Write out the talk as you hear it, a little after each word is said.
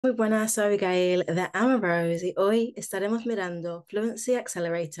Muy buenas, soy Abigail de Rose y hoy estaremos mirando Fluency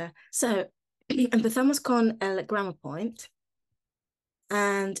Accelerator. So, empezamos con el grammar point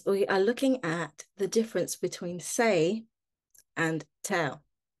and we are looking at the difference between say and tell.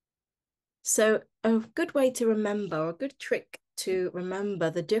 So, a good way to remember, or a good trick to remember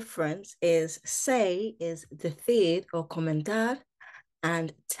the difference is say is decir or comentar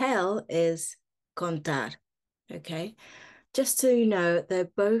and tell is contar. Okay. Just so you know,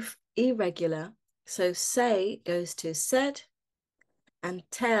 they're both irregular. So say goes to said and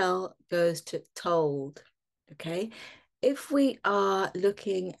tell goes to told. Okay. If we are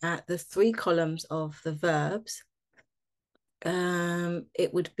looking at the three columns of the verbs,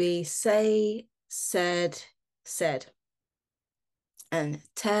 it would be say, said, said, and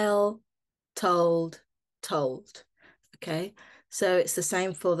tell, told, told. Okay. So it's the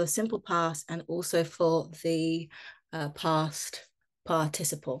same for the simple past and also for the past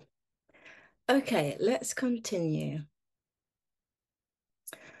participle. Okay, let's continue.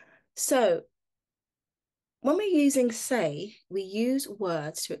 So when we're using say, we use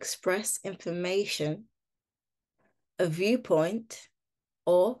words to express information, a viewpoint,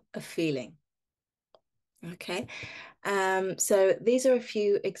 or a feeling. Okay, so these are a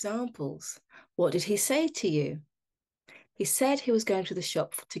few examples. What did he say to you? He said he was going to the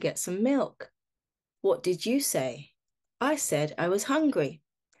shop to get some milk. What did you say? I said I was hungry.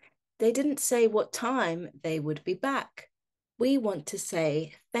 They didn't say what time they would be back. We want to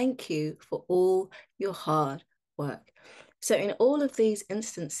say thank you for all your hard work. So, in all of these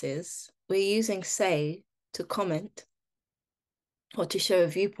instances, we're using say to comment or to show a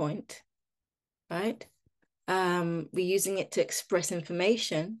viewpoint, right? We're using it to express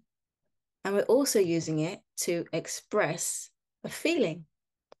information, and we're also using it to express a feeling.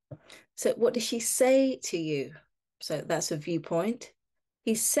 So, what did she say to you? So, that's a viewpoint.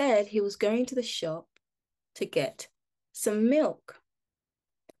 He said he was going to the shop to get some milk.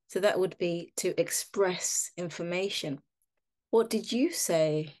 So that would be to express information. What did you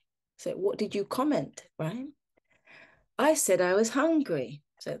say? So what did you comment, right? I said I was hungry.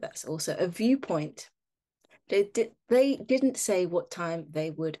 So that's also a viewpoint. They didn't say what time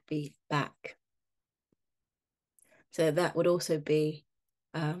they would be back. So that would also be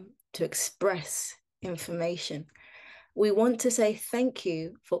to express information. We want to say thank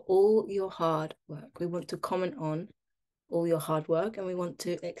you for all your hard work. We want to comment on all your hard work and we want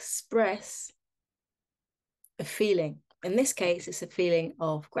to express a feeling. In this case, it's a feeling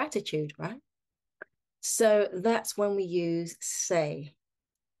of gratitude, right? So that's when we use say.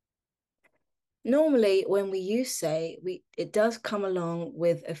 Normally, when we use say, it does come along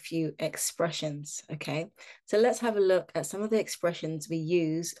with a few expressions, okay? So let's have a look at some of the expressions we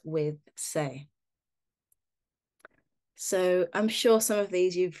use with say. So I'm sure some of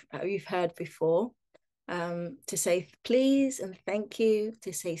these you've heard before. To say please and thank you,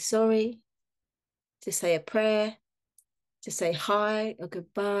 to say sorry, to say a prayer, to say hi or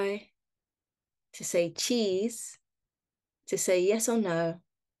goodbye, to say cheese, to say yes or no,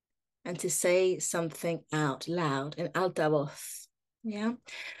 and to say something out loud in alta voz. Yeah.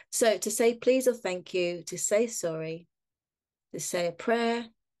 So to say please or thank you, to say sorry, to say a prayer,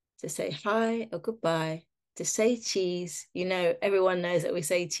 to say hi or goodbye, to say cheese. You know, everyone knows that we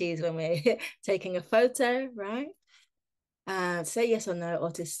say cheese when we're taking a photo, right? Say yes or no,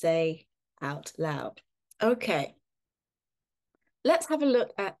 or to say out loud. Okay. Let's have a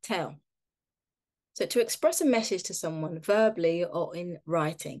look at tell. So to express a message to someone verbally or in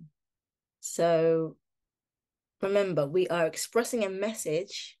writing. So remember, we are expressing a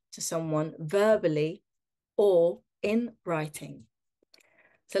message to someone verbally or in writing.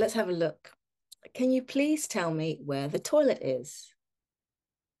 So let's have a look. Can you please tell me where the toilet is?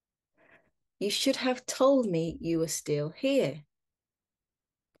 You should have told me you were still here.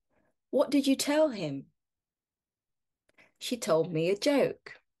 What did you tell him? She told me a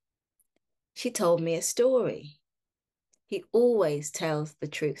joke. She told me a story. He always tells the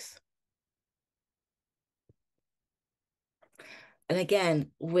truth. And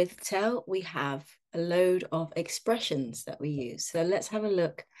again, with tell, we have a load of expressions that we use. So let's have a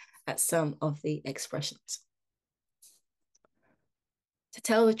look at some of the expressions. To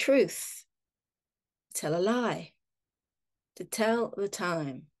tell the truth, to tell a lie, to tell the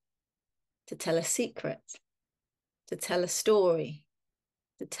time, to tell a secret, to tell a story,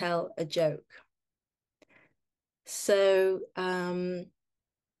 to tell a joke. So to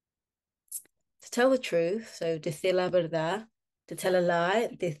tell the truth, so decir la verdad, to tell a lie,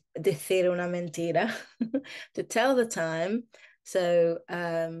 decir una mentira, to tell the time. So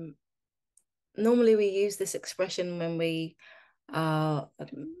normally we use this expression when we The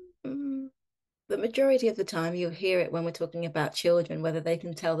majority of the time you'll hear it when we're talking about children, whether they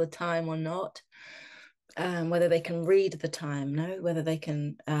can tell the time or not, whether they can read the time, no, whether they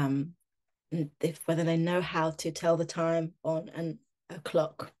can, whether they know how to tell the time on a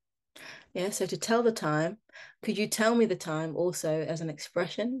clock. Yeah, so to tell the time, could you tell me the time also as an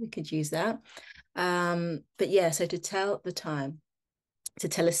expression? We could use that. But yeah, so to tell the time, to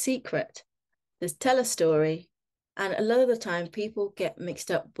tell a secret, to tell a story. And a lot of the time people get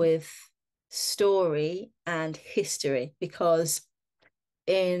mixed up with story and history because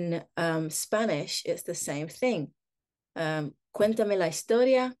in Spanish, it's the same thing. Cuéntame la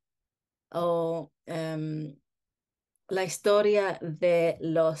historia o la historia de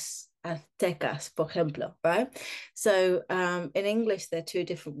los Aztecas, por ejemplo, right? So in English, they're two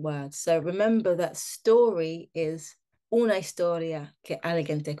different words. So remember that story is una historia que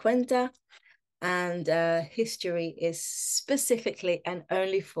alguien te cuenta, and history is specifically and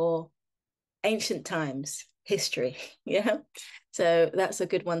only for ancient times history. Yeah, so that's a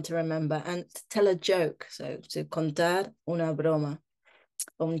good one to remember. And to tell a joke, so to contar una broma,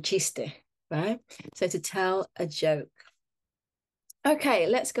 un chiste, right? So to tell a joke. Okay,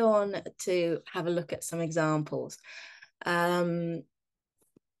 let's go on to have a look at some examples. So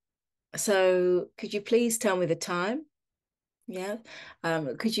could you please tell me the time? Yeah.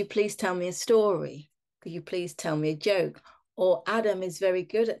 Could you please tell me a story? Could you please tell me a joke? Or Adam is very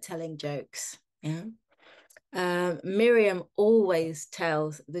good at telling jokes. Yeah. Miriam always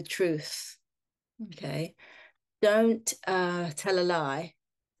tells the truth. Okay. Don't tell a lie.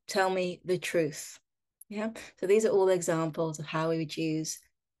 Tell me the truth. Yeah. So these are all examples of how we would use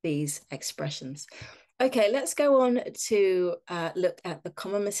these expressions. Okay, let's go on to look at the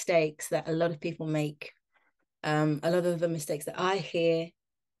common mistakes that a lot of people make. A lot of the mistakes that I hear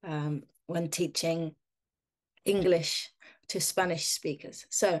when teaching English to Spanish speakers.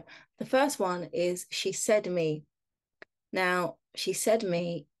 So the first one is she said me. Now, she said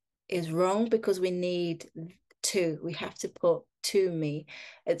me is wrong because we need to. We have to put to me.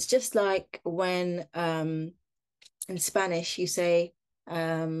 It's just like when in Spanish you say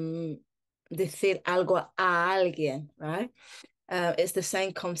decir algo a alguien, right? It's the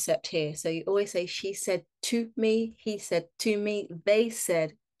same concept here. So you always say she said to me, he said to me, they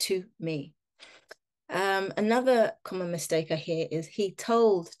said to me. Another common mistake I hear is he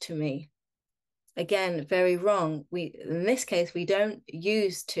told to me. Again, very wrong. In this case, we don't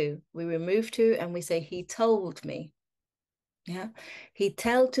use to. We remove to and we say he told me. Yeah, he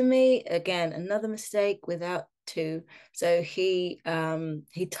told to me. Again, another mistake without to. So he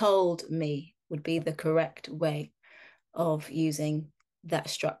told me would be the correct way of using that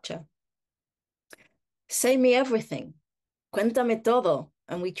structure. Say me everything. Cuéntame todo.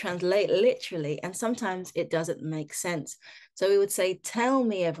 And we translate literally, and sometimes it doesn't make sense. So we would say, tell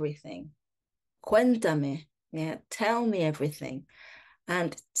me everything. Cuéntame. Yeah, tell me everything.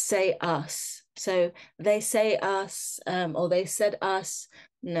 And say us. So they say us, or they said us.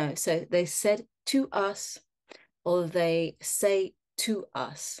 No, so they said to us, or they say to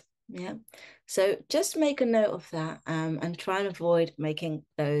us. Yeah. So just make a note of that and try and avoid making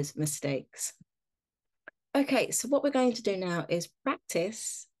those mistakes. Okay, so what we're going to do now is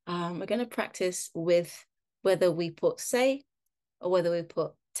practice. We're going to practice with whether we put say or whether we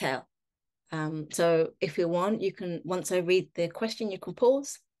put tell. So if you want, you can, once I read the question, you can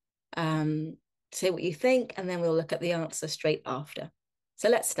pause, say what you think, and then we'll look at the answer straight after. So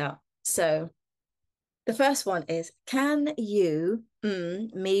let's start. So the first one is, can you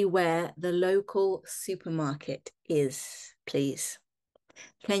me where the local supermarket is, please?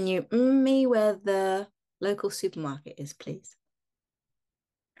 Can you me where the local supermarket is, please?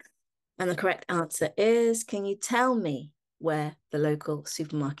 And the correct answer is, can you tell me where the local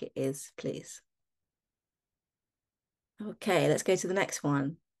supermarket is, please? Okay, let's go to the next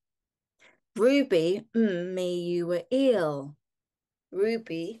one. Ruby, me, you were ill.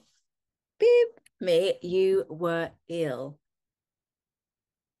 Ruby, beep, me, you were ill.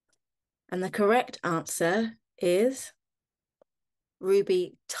 And the correct answer is,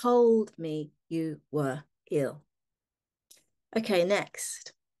 Ruby told me you were ill. Okay,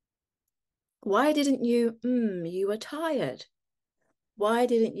 next. Why didn't you, you were tired? Why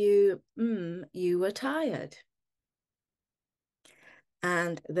didn't you, you were tired?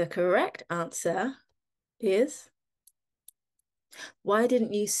 And the correct answer is, why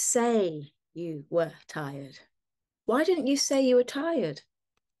didn't you say you were tired? Why didn't you say you were tired?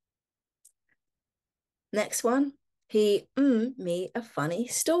 Next one, he me a funny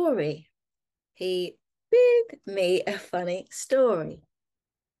story. He me a funny story.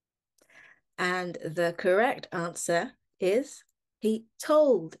 And the correct answer is, He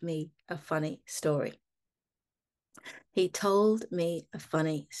told me a funny story. He told me a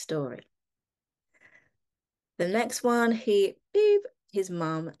funny story. The next one, his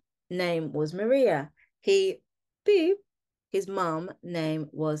mom name was Maria. His mom name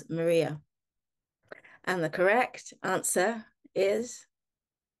was Maria. And the correct answer is,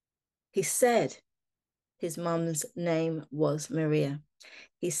 he said his mum's name was Maria.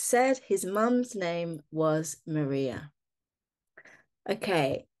 He said his mum's name was Maria.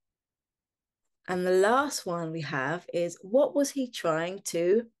 Okay. And the last one we have is, what was he trying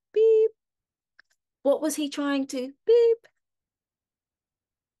to beep? What was he trying to beep?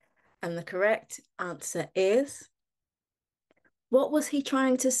 And the correct answer is, what was he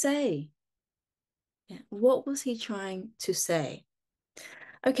trying to say? Yeah. What was he trying to say?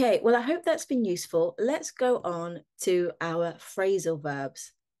 Okay, well, I hope that's been useful. Let's go on to our phrasal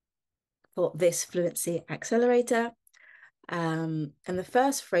verbs for this Fluency Accelerator. And the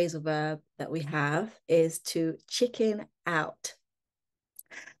first phrasal verb that we have is to chicken out.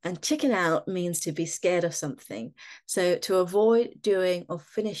 And chicken out means to be scared of something. So to avoid doing or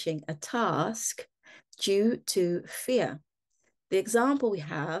finishing a task due to fear. The example we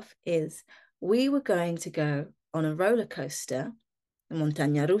have is, we were going to go on a roller coaster,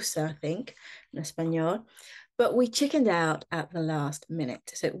 montaña rusa, I think, in Espanol, but we chickened out at the last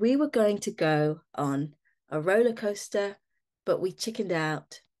minute. So we were going to go on a roller coaster, but we chickened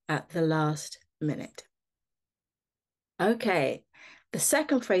out at the last minute. Okay, the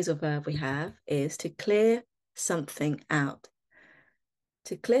second phrasal verb we have is to clear something out.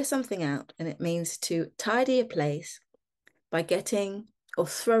 To clear something out, and it means to tidy a place by getting or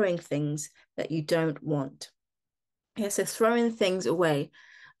throwing things that you don't want. Yeah, so throwing things away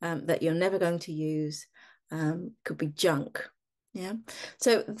that you're never going to use, could be junk. Yeah.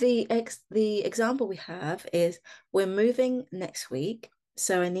 So the example we have is, we're moving next week,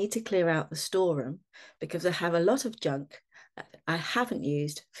 so I need to clear out the storeroom because I have a lot of junk that I haven't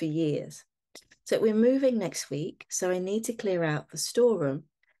used for years. So we're moving next week, so I need to clear out the storeroom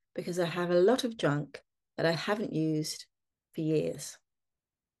because I have a lot of junk that I haven't used for years.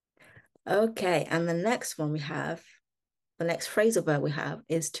 Okay, and the next one we have, the next phrasal verb we have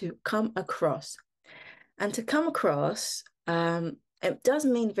is to come across. And to come across, it does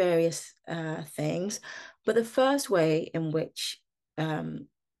mean various things, but the first way we're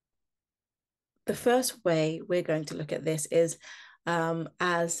going to look at this is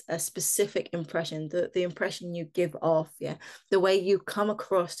as a specific impression, the impression you give off, yeah, the way you come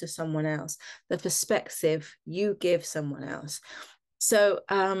across to someone else, the perspective you give someone else. So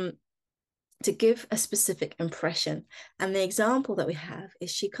to give a specific impression. And the example that we have is,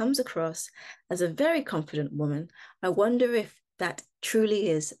 she comes across as a very confident woman. I wonder if that truly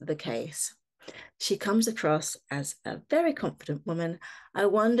is the case. She comes across as a very confident woman. I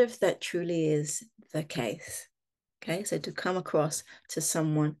wonder if that truly is the case. Okay, so to come across to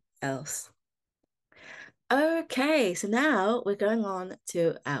someone else. Okay, so now we're going on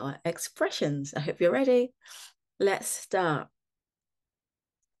to our expressions. I hope you're ready. Let's start.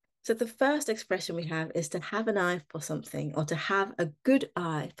 So the first expression we have is to have an eye for something, or to have a good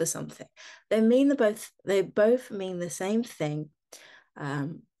eye for something. They both mean the same thing,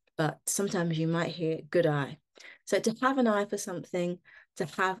 but sometimes you might hear good eye. So to have an eye for something, to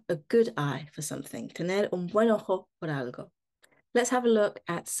have a good eye for something, tener un buen ojo por algo. Let's have a look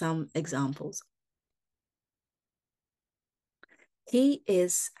at some examples. He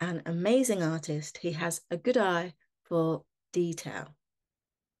is an amazing artist. He has a good eye for detail.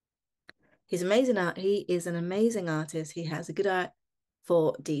 He is an amazing artist. He has a good eye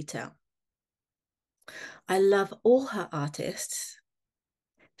for detail. I love all her artists.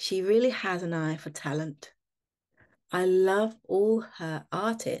 She really has an eye for talent. I love all her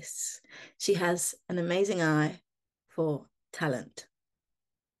artists. She has an amazing eye for talent.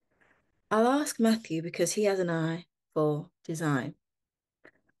 I'll ask Matthew because he has an eye for design.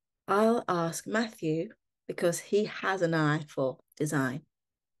 I'll ask Matthew because he has an eye for design.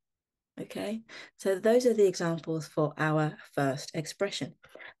 Okay, so those are the examples for our first expression.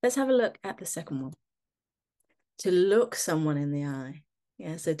 Let's have a look at the second one. To look someone in the eye.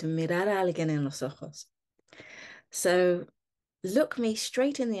 Yeah, so to mirar a alguien en los ojos. So look me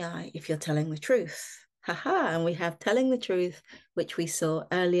straight in the eye if you're telling the truth. Haha, and we have telling the truth, which we saw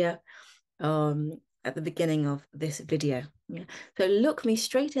earlier at the beginning of this video. Yeah. So look me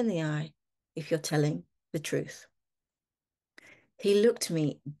straight in the eye if you're telling the truth. He looked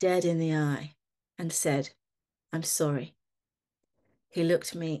me dead in the eye and said, I'm sorry. He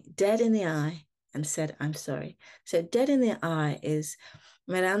looked me dead in the eye and said, I'm sorry. So dead in the eye is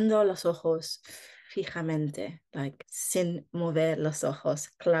mirando los ojos fijamente, like sin mover los ojos,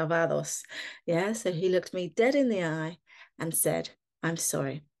 clavados. Yeah, so he looked me dead in the eye and said, I'm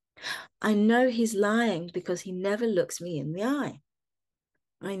sorry. I know he's lying because he never looks me in the eye.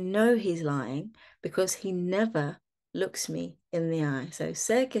 I know he's lying because he never looks me in the eye. So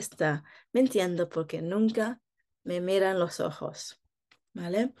sé que está mintiendo porque nunca me mira en los ojos.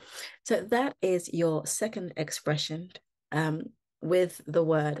 ¿Vale? So that is your second expression with the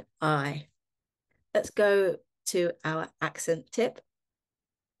word I. Let's go to our accent tip.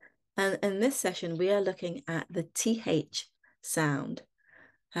 And in this session, we are looking at the TH sound.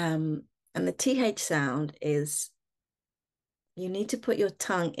 And the TH sound is, you need to put your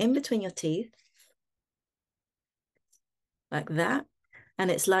tongue in between your teeth, like that.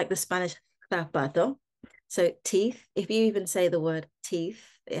 And it's like the Spanish zapato. So teeth, if you even say the word teeth,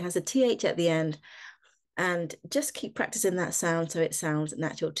 it has a TH at the end. And just keep practicing that sound so it sounds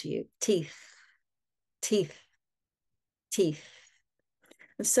natural to you. Teeth, teeth, teeth.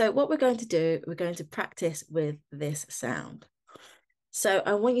 And so what we're going to do, we're going to practice with this sound. So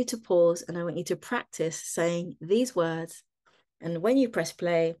I want you to pause and I want you to practice saying these words. And when you press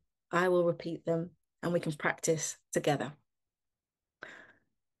play, I will repeat them and we can practice together.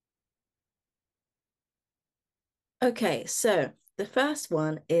 Okay, so the first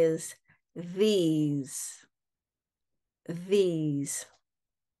one is these, this,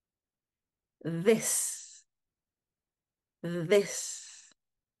 this,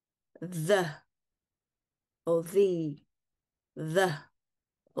 the, or the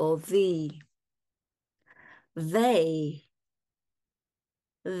or the, they,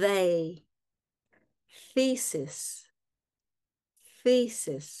 thesis,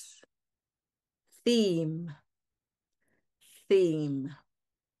 thesis, theme, theme.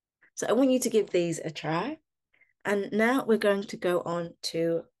 So I want you to give these a try. And now we're going to go on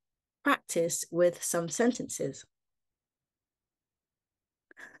to practice with some sentences.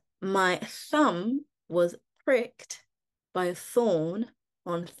 My thumb was pricked by a thorn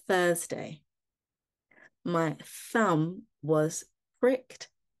on Thursday. My thumb was pricked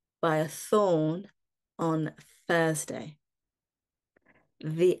by a thorn on Thursday.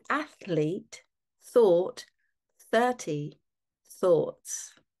 The athlete thought 30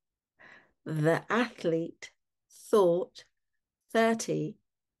 thoughts. The athlete thought 30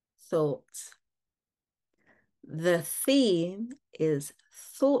 thoughts. The theme is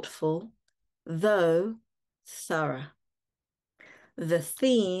thoughtful, though thorough. The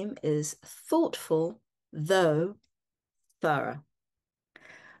theme is thoughtful, though thorough.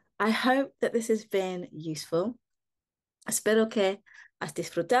 I hope that this has been useful. Espero que has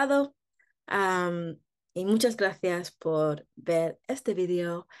disfrutado. Y muchas gracias por ver este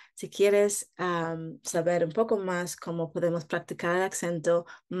video. Si quieres saber un poco más cómo podemos practicar el acento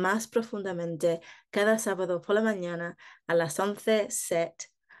más profundamente, cada sábado por la mañana a las 11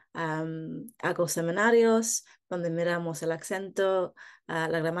 set hago seminarios donde miramos el acento, la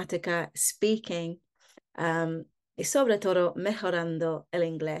gramática, speaking y sobre todo mejorando el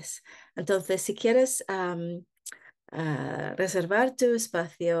inglés. Entonces, si quieres reservar tu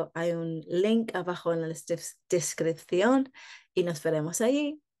espacio, hay un link abajo en la descripción y nos veremos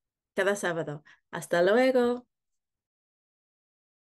allí cada sábado. Hasta luego.